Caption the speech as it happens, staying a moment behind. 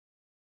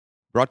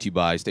Brought to you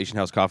by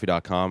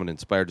stationhousecoffee.com and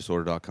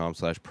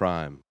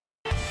inspireddisorder.com/prime.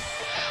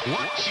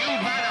 What you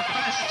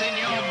manifest in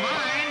your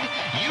mind,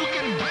 you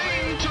can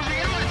bring to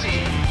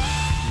reality.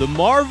 The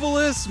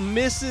Marvelous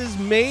Mrs.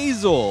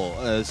 Maisel,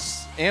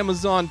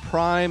 Amazon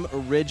Prime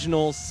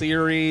original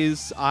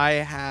series. I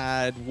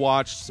had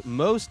watched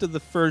most of the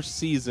first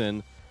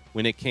season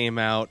when it came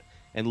out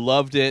and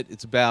loved it.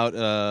 It's about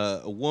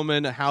a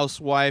woman, a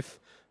housewife,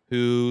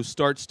 who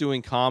starts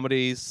doing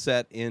comedies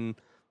set in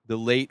the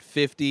late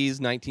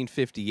 50s,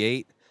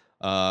 1958.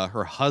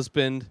 Her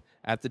husband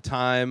at the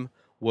time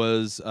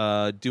was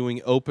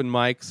doing open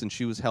mics, and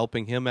she was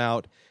helping him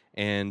out,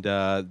 and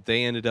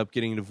they ended up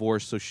getting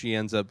divorced, so she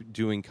ends up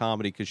doing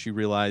comedy because she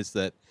realized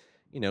that,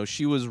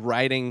 she was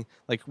writing,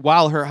 like,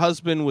 while her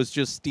husband was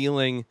just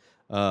stealing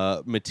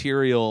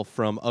material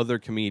from other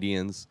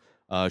comedians,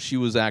 she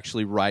was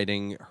actually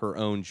writing her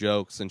own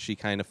jokes, and she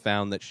kind of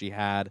found that she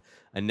had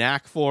a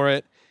knack for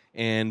it.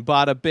 And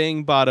bada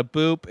bing, bada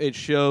boop, it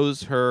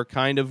shows her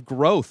kind of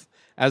growth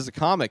as a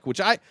comic,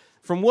 which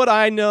from what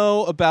I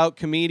know about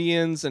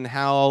comedians and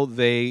how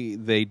they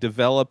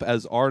develop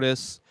as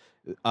artists,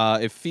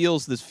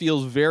 this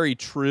feels very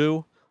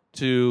true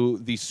to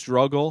the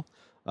struggle,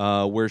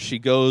 where she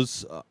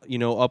goes,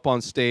 up on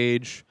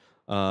stage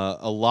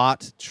a lot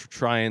to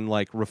try and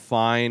like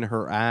refine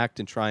her act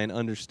and try and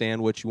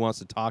understand what she wants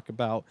to talk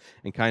about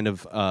and kind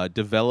of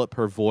develop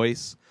her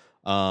voice.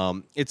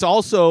 It's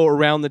also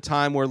around the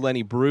time where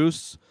Lenny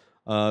Bruce,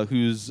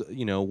 who's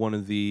one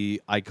of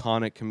the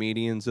iconic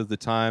comedians of the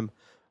time,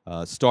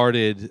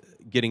 started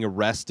getting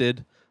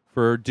arrested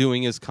for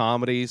doing his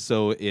comedy.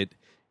 So it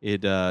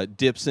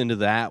dips into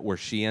that where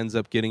she ends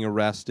up getting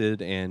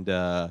arrested and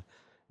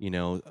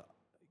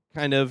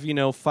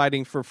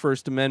fighting for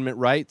First Amendment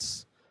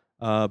rights.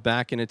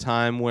 Back in a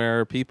time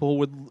where people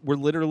were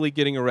literally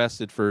getting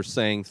arrested for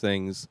saying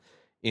things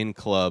in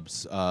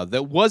clubs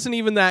that wasn't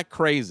even that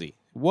crazy.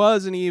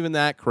 Wasn't even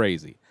that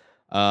crazy.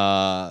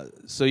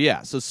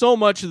 So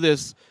much of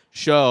this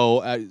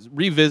show,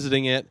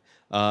 revisiting it,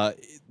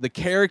 the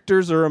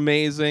characters are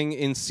amazing.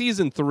 In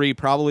season 3,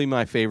 probably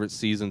my favorite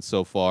season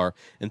so far,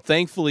 and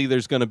thankfully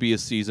there's going to be a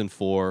season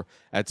 4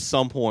 at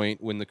some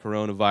point when the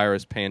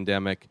coronavirus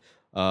pandemic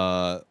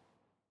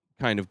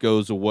kind of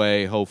goes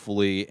away,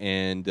 hopefully,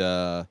 and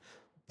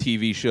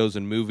TV shows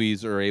and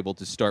movies are able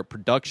to start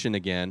production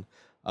again.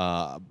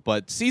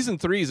 But season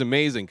 3 is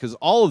amazing because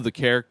all of the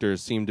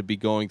characters seem to be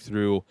going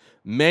through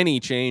many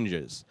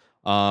changes.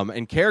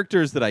 And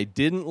characters that I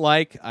didn't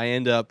like, I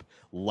end up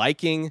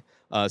liking,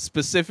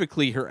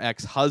 specifically her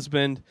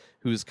ex-husband,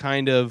 who's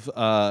kind of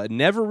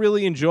never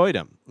really enjoyed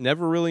him.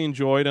 Never really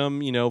enjoyed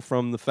him,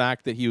 from the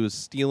fact that he was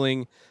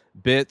stealing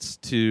bits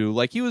to,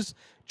 like, he was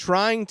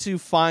trying to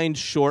find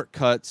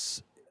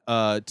shortcuts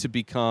to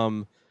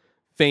become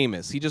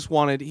famous. He just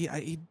wanted,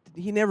 he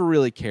never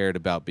really cared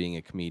about being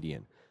a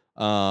comedian.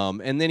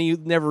 And then he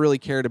never really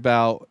cared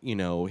about,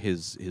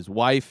 his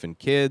wife and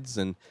kids.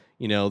 And,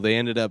 they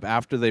ended up,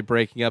 after they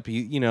breaking up,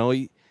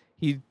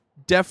 he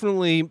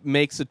definitely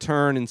makes a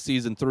turn in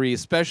season 3,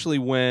 especially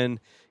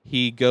when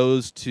he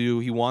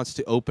wants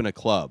to open a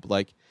club.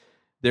 Like,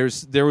 there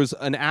was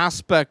an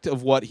aspect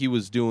of what he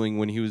was doing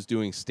when he was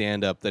doing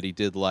stand-up that he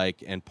did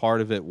like, and part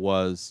of it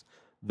was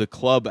the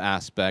club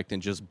aspect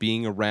and just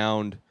being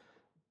around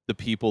the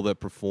people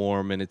that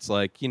perform. And it's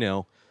like,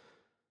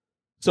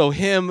 so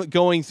him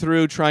going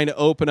through trying to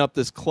open up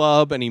this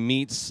club, and he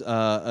meets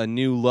a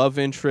new love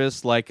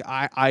interest. Like,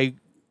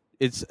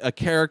 it's a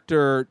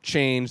character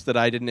change that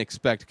I didn't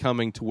expect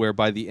coming, to where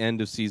by the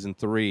end of season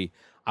 3,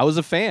 I was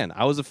a fan.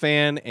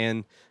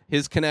 And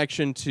his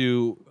connection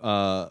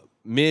to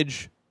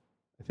Midge,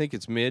 I think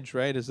it's Midge,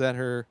 right? Is that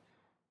her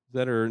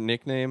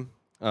nickname?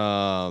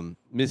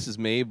 Mrs.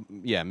 May,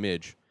 yeah,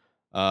 Midge.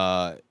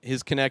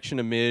 His connection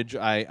to Midge,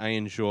 I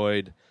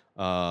enjoyed.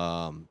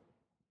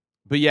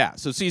 But yeah,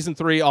 so season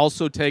 3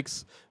 also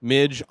takes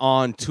Midge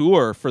on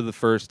tour for the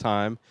first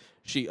time.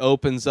 She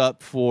opens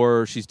up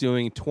she's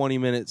doing 20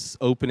 minutes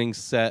opening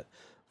set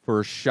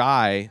for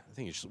Shy. I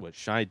think it's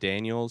Shy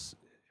Daniels.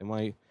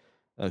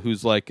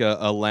 Who's like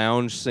a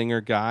lounge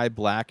singer guy,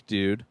 black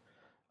dude.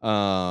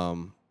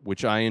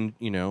 Which I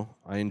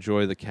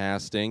enjoy the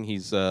casting.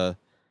 He's I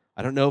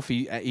don't know if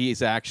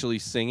he's actually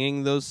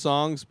singing those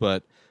songs,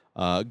 but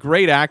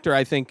great actor.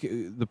 I think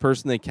the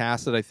person they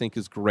casted, I think,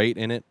 is great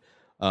in it.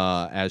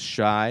 As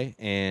Shy,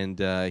 and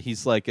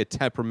he's like a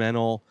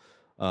temperamental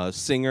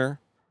singer,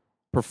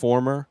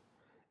 performer,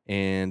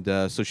 and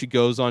so she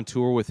goes on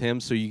tour with him,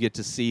 so you get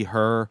to see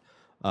her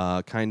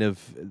kind of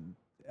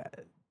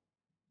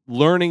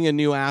learning a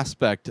new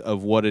aspect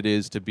of what it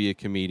is to be a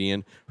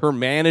comedian. Her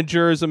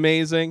manager is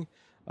amazing.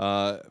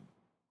 Let's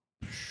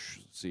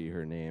see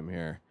her name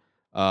here.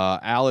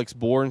 Alex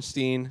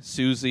Bornstein.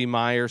 Susie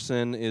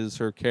Meyerson is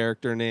her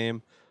character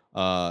name.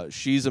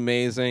 She's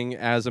amazing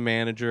as a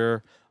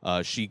manager.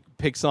 She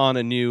picks up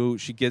a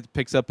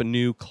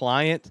new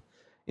client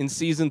in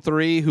season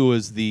 3, who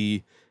is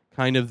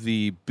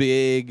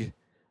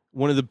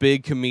one of the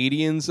big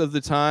comedians of the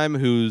time,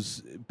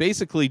 who's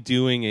basically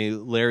doing a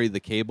Larry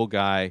the Cable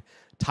Guy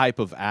type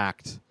of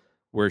act,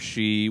 where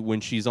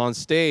when she's on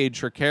stage,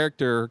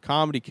 her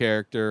comedy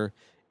character,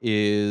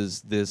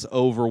 is this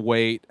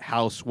overweight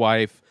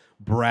housewife,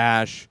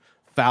 brash,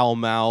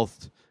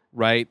 foul-mouthed,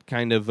 right?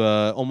 Kind of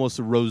almost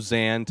a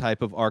Roseanne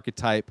type of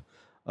archetype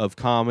of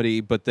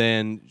comedy, but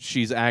then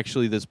she's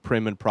actually this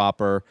prim and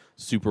proper,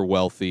 super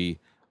wealthy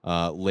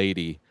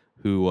lady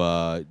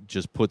who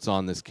just puts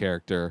on this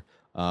character,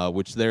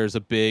 which there's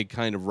a big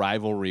kind of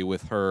rivalry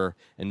with her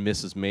and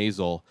Mrs.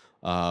 Maisel,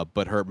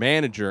 but her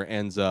manager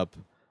ends up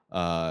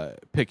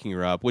picking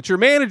her up, which her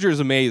manager is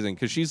amazing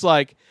because she's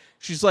like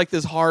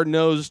this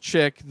hard-nosed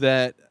chick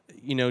that,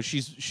 you know,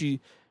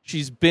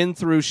 she's been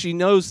through, she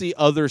knows the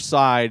other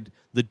side,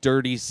 the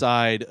dirty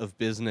side of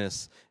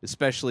business,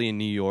 especially in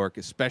New York,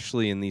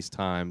 especially in these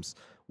times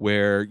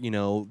where, you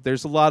know,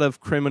 there's a lot of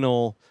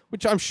criminal,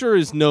 which I'm sure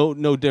is no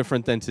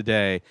different than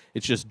today.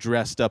 It's just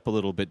dressed up a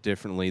little bit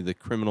differently, the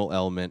criminal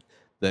element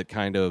that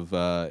kind of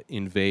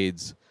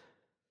invades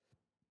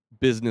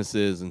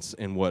businesses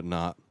and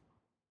whatnot.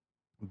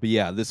 But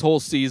yeah, this whole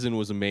season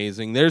was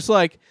amazing. There's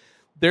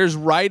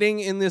writing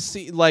in this,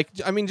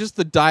 I mean, just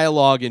the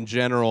dialogue in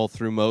general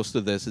through most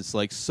of this, it's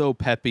like so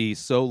peppy,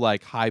 so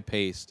like high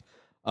paced,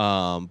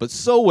 but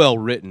so well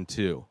written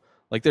too.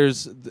 Like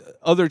there's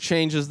other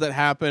changes that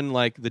happen,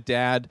 like the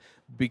dad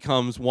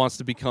wants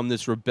to become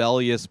this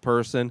rebellious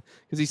person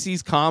because he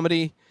sees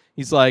comedy.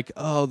 He's like,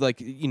 oh, like,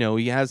 you know,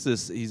 he has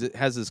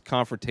this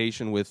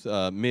confrontation with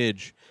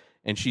Midge,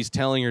 and she's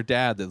telling her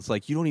dad that it's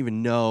like, you don't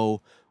even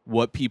know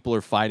what people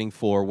are fighting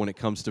for when it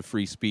comes to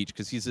free speech,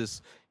 because he's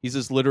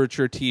this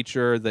literature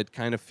teacher that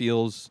kind of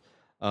feels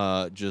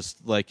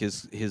just like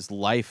his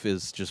life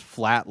is just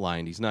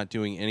flatlined. He's not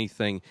doing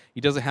anything. He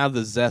doesn't have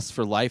the zest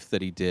for life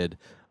that he did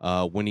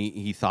when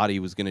he thought he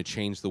was going to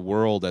change the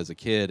world as a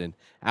kid. And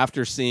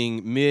after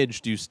seeing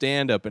Midge do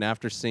stand-up, and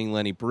after seeing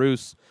Lenny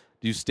Bruce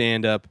do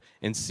stand-up,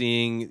 and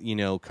seeing, you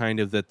know, kind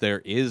of that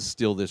there is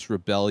still this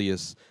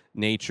rebellious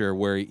nature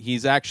where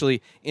he's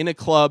actually in a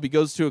club. He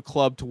goes to a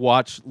club to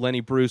watch Lenny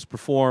Bruce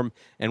perform,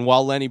 and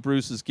while Lenny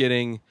Bruce is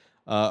getting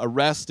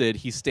arrested,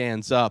 he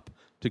stands up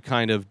to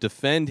kind of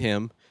defend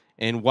him,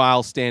 and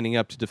while standing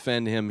up to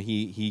defend him,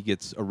 he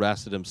gets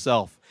arrested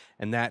himself,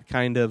 and that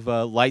kind of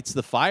lights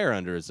the fire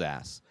under his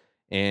ass.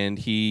 And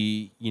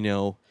he, you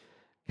know,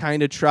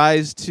 kind of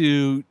tries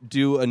to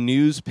do a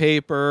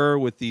newspaper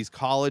with these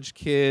college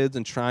kids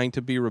and trying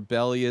to be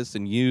rebellious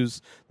and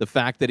use the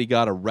fact that he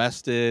got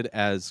arrested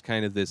as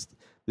kind of this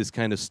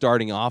kind of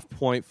starting off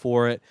point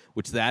for it,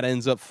 which that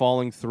ends up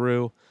falling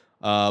through.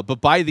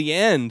 But by the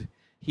end,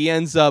 he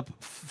ends up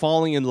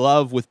falling in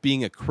love with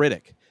being a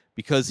critic,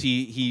 because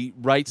he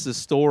writes the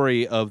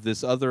story of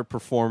this other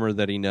performer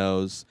that he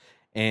knows,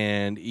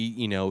 and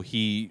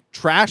he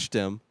trashed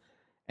him,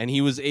 and he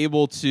was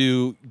able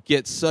to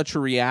get such a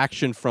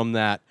reaction from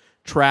that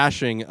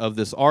trashing of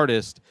this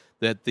artist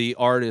that the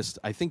artist,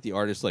 I think the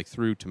artist like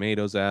threw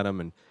tomatoes at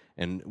him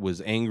and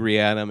was angry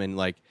at him, and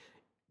like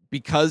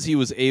because he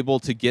was able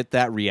to get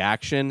that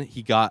reaction,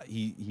 he got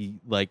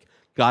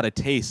a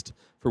taste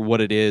for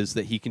what it is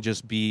that he can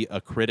just be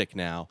a critic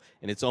now.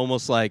 And it's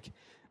almost like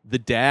the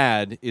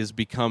dad is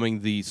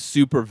becoming the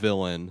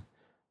supervillain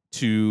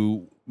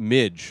to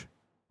Midge.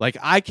 Like,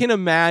 I can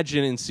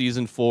imagine in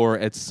season 4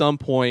 at some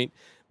point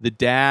the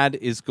dad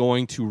is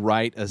going to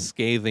write a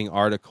scathing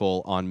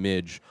article on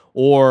Midge,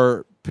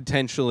 or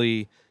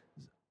potentially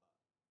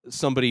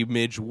somebody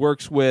Midge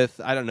works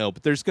with. I don't know,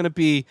 but there's going to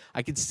be,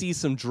 I could see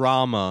some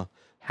drama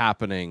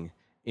happening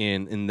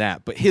in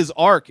that. But his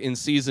arc in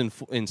season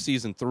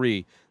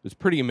 3 was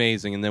pretty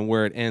amazing, and then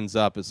where it ends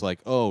up is like,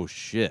 oh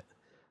shit.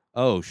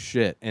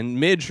 And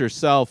Midge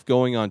herself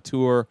going on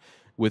tour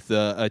with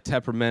a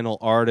temperamental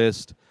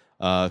artist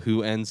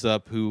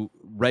who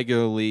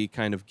regularly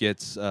kind of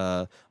gets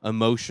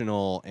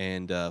emotional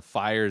and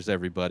fires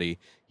everybody.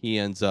 He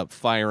ends up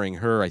firing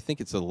her. I think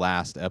it's the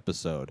last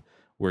episode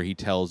where he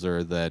tells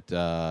her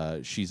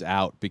that she's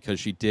out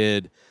because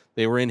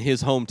they were in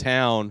his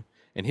hometown,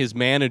 and his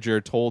manager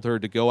told her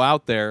to go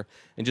out there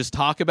and just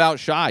talk about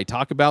Shy,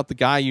 talk about the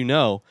guy you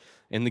know.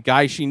 And the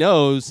guy she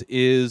knows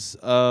is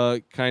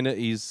I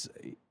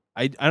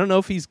don't know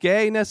if he's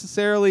gay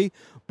necessarily,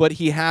 but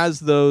he has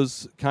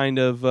those kind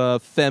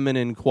of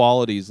feminine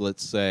qualities,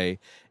 let's say.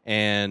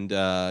 And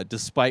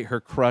despite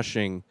her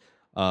crushing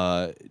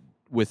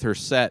with her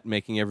set,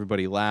 making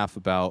everybody laugh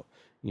about,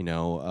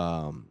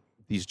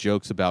 these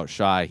jokes about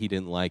Shy, he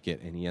didn't like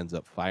it, and he ends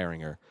up firing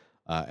her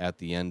at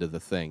the end of the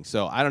thing.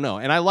 So I don't know.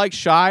 And I like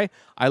Shy.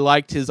 I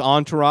liked his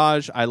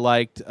entourage. I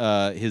liked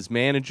his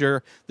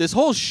manager. This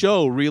whole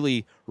show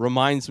really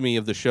reminds me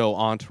of the show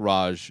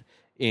Entourage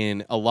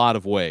in a lot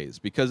of ways,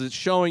 because it's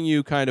showing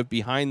you kind of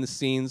behind the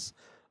scenes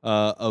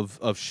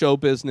of show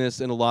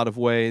business in a lot of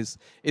ways.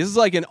 This is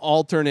like an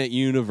alternate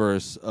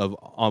universe of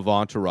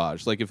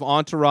Entourage. Like if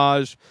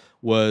Entourage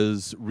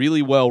was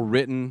really well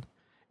written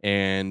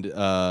and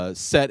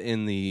set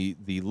in the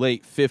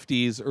late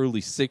 50s,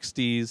 early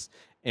 60s,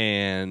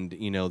 and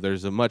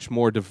there's a much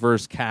more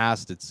diverse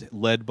cast. It's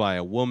led by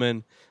a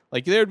woman.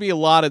 Like there'd be a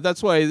lot of.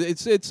 That's why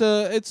it's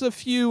a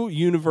few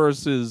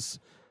universes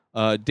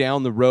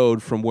down the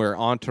road from where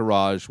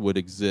Entourage would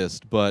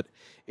exist, but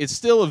it's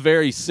still a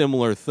very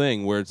similar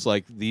thing where it's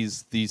like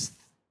these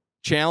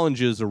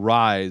challenges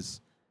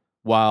arise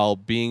while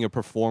being a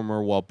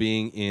performer, while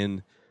being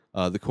in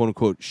the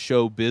quote-unquote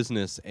show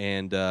business,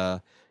 and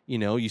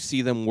you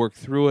see them work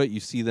through it. You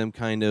see them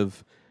kind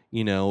of,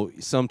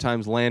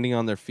 sometimes landing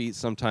on their feet,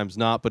 sometimes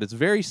not, but it's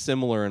very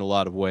similar in a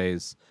lot of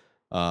ways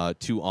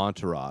to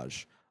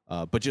Entourage,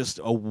 but just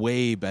a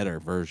way better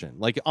version.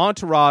 Like,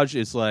 Entourage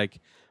is like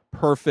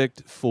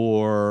perfect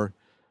for,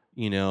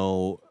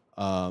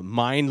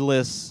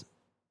 mindless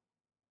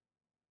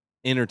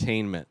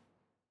entertainment.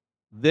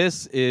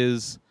 This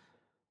is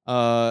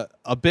a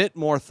bit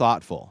more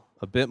thoughtful,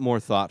 and a bit more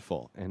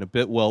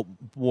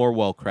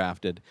well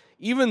crafted.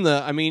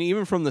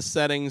 Even from the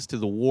settings to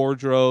the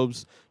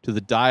wardrobes to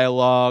the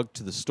dialogue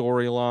to the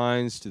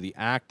storylines to the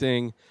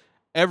acting,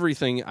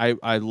 everything.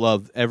 I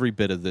love every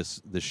bit of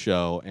this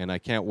show, and I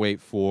can't wait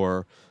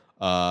for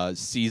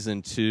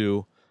season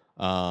 2,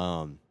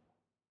 or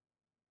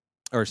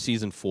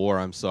season 4.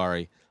 I'm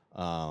sorry.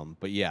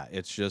 But yeah,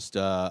 it's just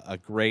a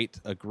great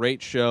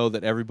show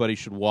that everybody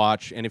should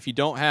watch. And if you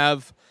don't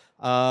have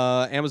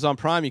Amazon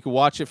Prime, you can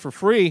watch it for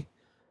free.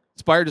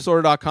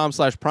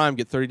 InspiredDisorder.com/Prime.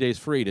 Get 30 days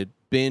free to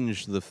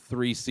binge the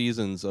 3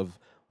 seasons of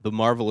The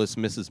Marvelous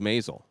Mrs.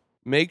 Maisel.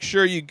 Make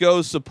sure you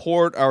go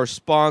support our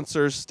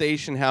sponsors,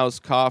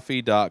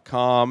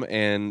 StationHouseCoffee.com,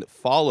 and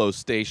follow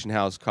Station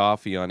House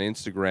Coffee on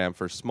Instagram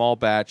for small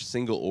batch,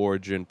 single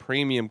origin,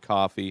 premium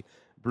coffee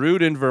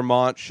brewed in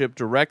Vermont, shipped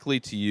directly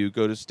to you.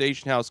 Go to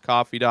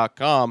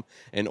StationHouseCoffee.com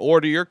and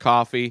order your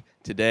coffee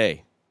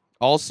today.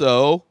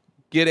 Also,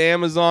 get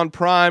Amazon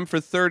Prime for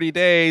 30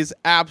 days,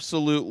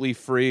 absolutely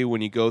free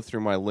when you go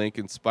through my link,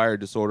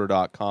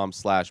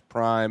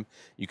 InspiredDisorder.com/Prime.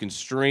 You can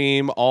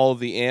stream all of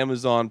the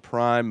Amazon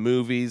Prime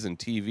movies and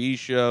TV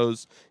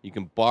shows. You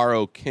can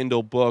borrow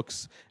Kindle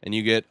books, and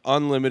you get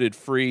unlimited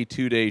free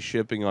 2-day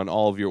shipping on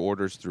all of your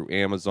orders through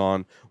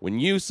Amazon when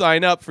you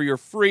sign up for your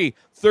free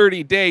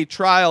 30-day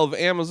trial of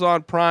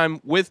Amazon Prime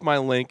with my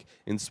link,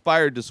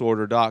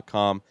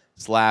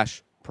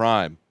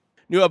 InspiredDisorder.com/Prime.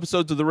 New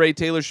episodes of The Ray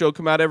Taylor Show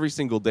come out every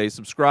single day.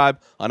 Subscribe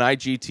on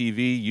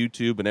IGTV,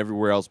 YouTube, and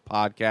everywhere else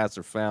podcasts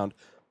are found.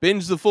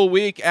 Binge the full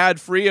week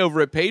ad-free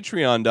over at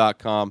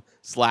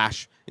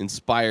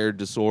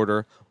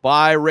patreon.com/InspiredDisorder.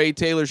 Buy Ray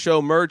Taylor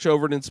Show merch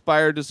over at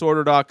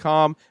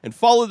InspiredDisorder.com. And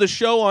follow the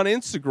show on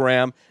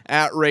Instagram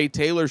at Ray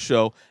Taylor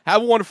Show.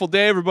 Have a wonderful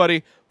day,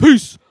 everybody.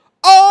 Peace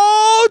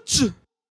out!